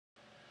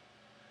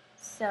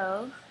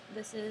So,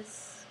 this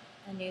is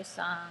a new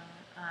song,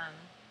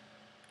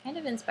 kind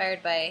of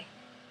inspired by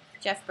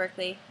Jeff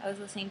Berkeley. I was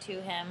listening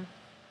to him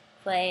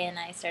play and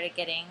I started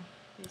getting,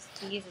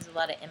 he uses a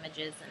lot of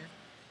images, and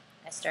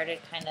I started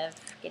kind of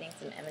getting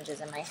some images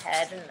in my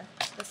head, and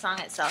the song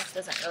itself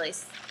doesn't really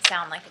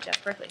sound like a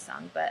Jeff Berkeley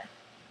song, but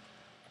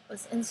it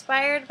was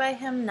inspired by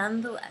him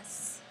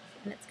nonetheless,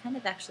 and it's kind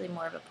of actually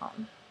more of a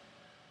poem.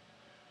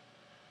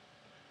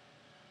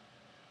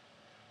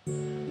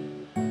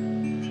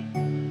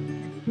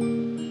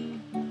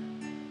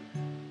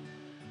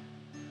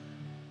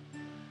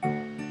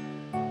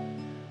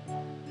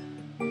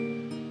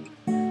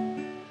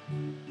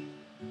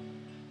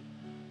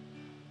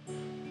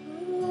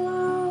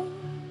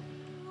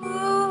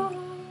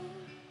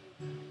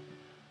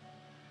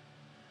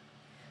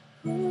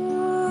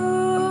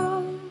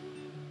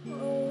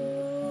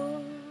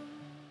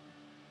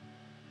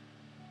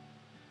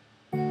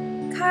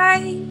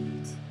 Kite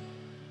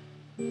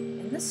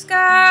in the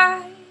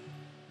sky,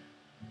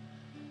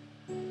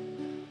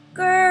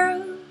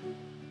 girl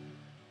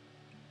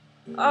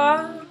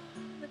on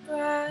the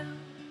ground.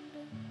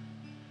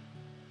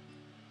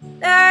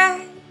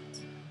 That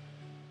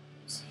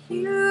is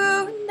you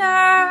and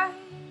I,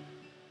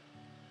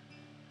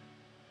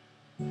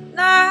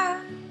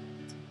 not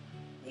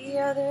the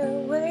other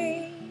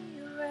way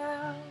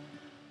around.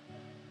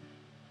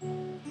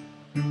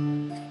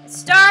 It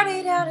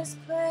started out as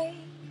play.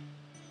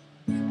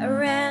 I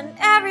ran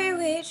every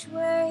which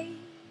way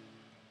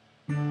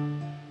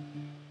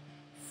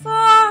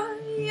for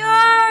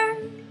your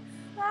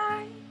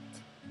flight,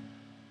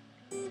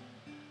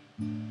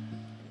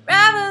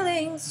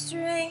 unraveling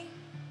string,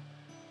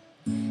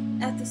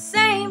 at the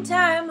same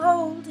time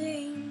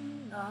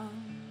holding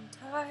on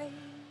tight.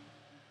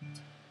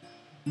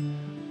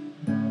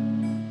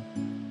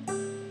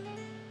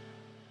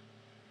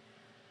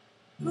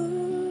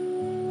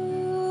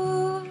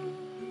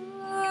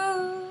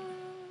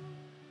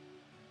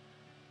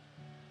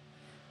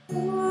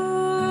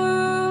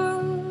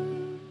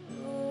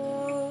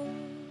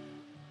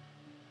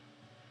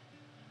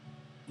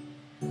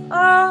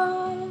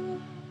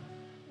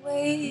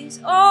 Always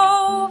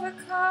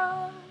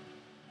overcome.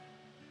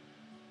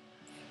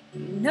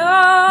 You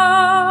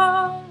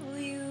know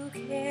you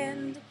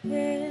can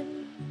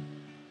depend.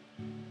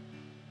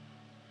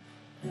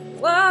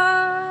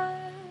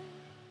 What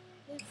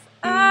if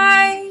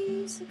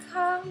I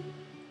succumb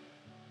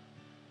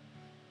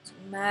to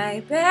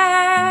my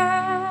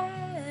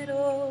battle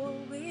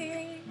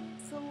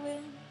with the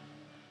wind?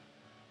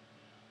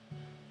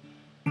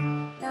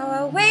 Now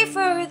I wait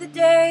for the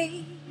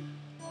day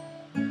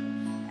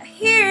I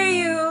hear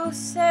you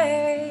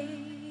say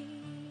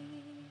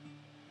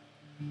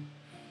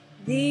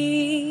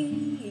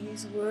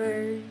these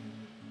words.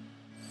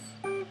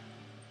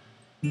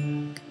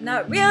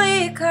 Not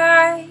really a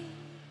kite,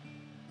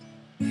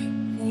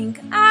 think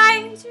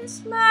I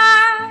just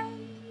might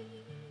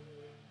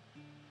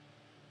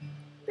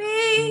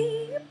be